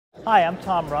Hi, I'm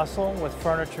Tom Russell with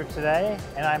Furniture Today,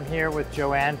 and I'm here with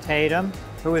Joanne Tatem,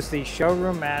 who is the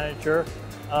showroom manager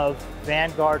of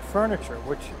Vanguard Furniture,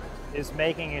 which is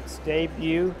making its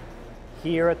debut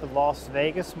here at the Las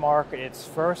Vegas market, its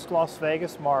first Las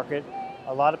Vegas market.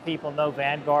 A lot of people know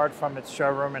Vanguard from its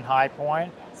showroom in High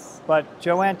Point. But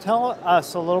Joanne, tell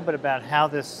us a little bit about how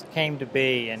this came to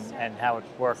be and how it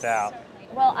worked out.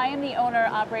 Well, I am the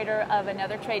owner-operator of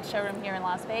another trade showroom here in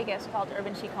Las Vegas called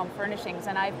Urban Chic Home Furnishings,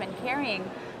 and I've been carrying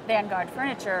Vanguard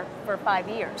Furniture for 5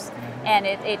 years. And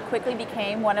it quickly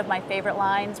became one of my favorite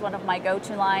lines, one of my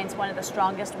go-to lines, one of the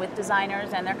strongest with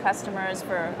designers and their customers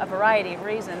for a variety of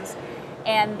reasons.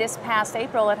 And this past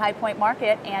April at High Point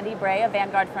Market, Andy Bray of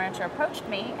Vanguard Furniture approached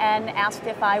me and asked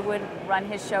if I would run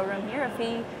his showroom here if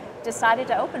he decided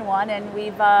to open one, and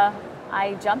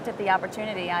I jumped at the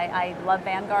opportunity. I love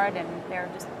Vanguard, and they're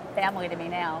just family to me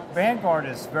now. Vanguard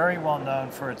is very well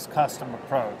known for its custom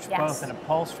approach, Yes. both in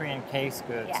upholstery and case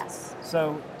goods. Yes.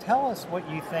 So tell us what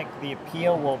you think the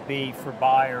appeal will be for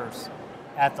buyers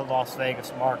at the Las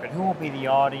Vegas market. Who will be the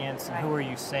audience, and who are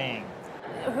you seeing?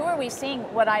 Who are we seeing?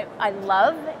 What I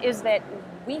love is that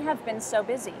we have been so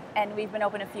busy, and we've been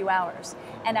open a few hours.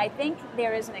 And I think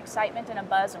there is an excitement and a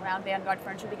buzz around Vanguard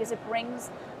Furniture because it brings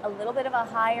a little bit of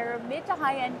a mid to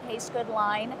high end case good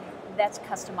line that's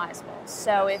customizable.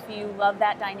 So if you love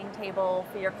that dining table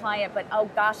for your client, but oh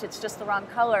gosh, it's just the wrong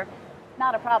color,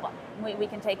 not a problem. We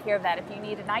can take care of that. If you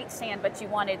need a nightstand, but you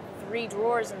wanted 3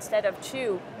 drawers instead of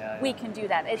 2, we can do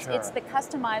that. It's the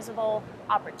customizable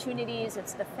opportunities,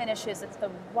 it's the finishes, it's the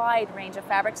wide range of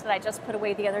fabrics that I just put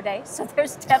away the other day. So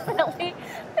there's definitely,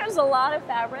 there's a lot of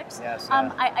fabrics. Yes,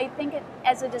 I think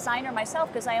as a designer myself,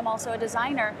 because I am also a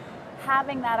designer,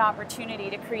 having that opportunity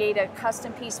to create a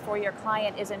custom piece for your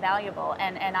client is invaluable.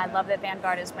 And I love that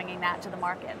Vanguard is bringing that to the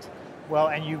market. Well,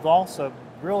 and you've also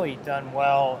really done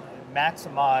well,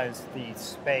 maximize the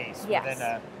space within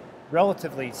a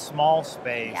relatively small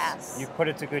space. Yes. You put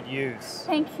it to good use.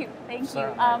 Thank you.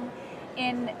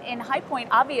 In High Point,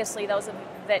 obviously those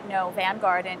that know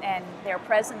Vanguard and their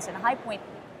presence in High Point,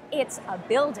 it's a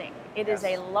building. It is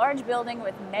a large building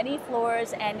with many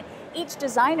floors, and each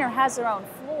designer has their own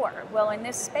floor. Well, in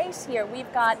this space here,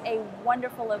 we've got a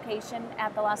wonderful location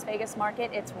at the Las Vegas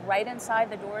market. It's right inside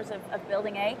the doors of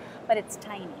Building A, but it's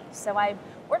tiny. So I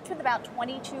worked with about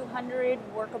 2,200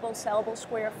 workable, sellable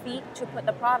square feet to put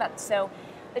the product. So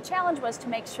the challenge was to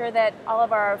make sure that all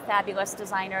of our fabulous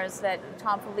designers, that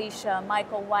Tom Felicia,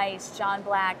 Michael Weiss, John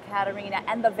Black, Katarina,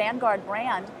 and the Vanguard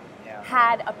brand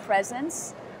had a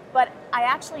presence. But I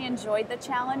actually enjoyed the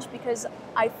challenge because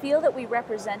I feel that we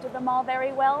represented them all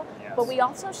very well, but we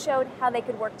also showed how they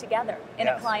could work together in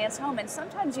a client's home. And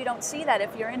sometimes you don't see that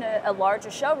if you're in a larger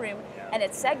showroom and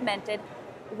it's segmented.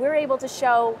 We're able to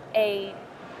show a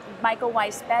Michael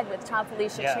Weiss bed with Tom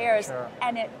Felicia chairs,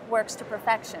 and it works to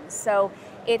perfection. So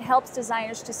it helps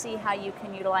designers to see how you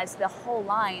can utilize the whole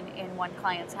line in one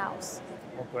client's house.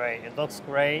 Well, great. It looks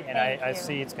great, and I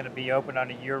see it's going to be open on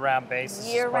a year-round basis.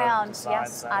 Year-round,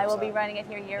 yes. I will be running it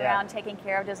here year-round, taking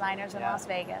care of designers in Las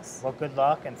Vegas. Well, good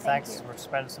luck, and thanks for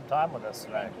spending some time with us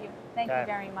today. Thank you. Thank you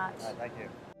very much. All right, thank you.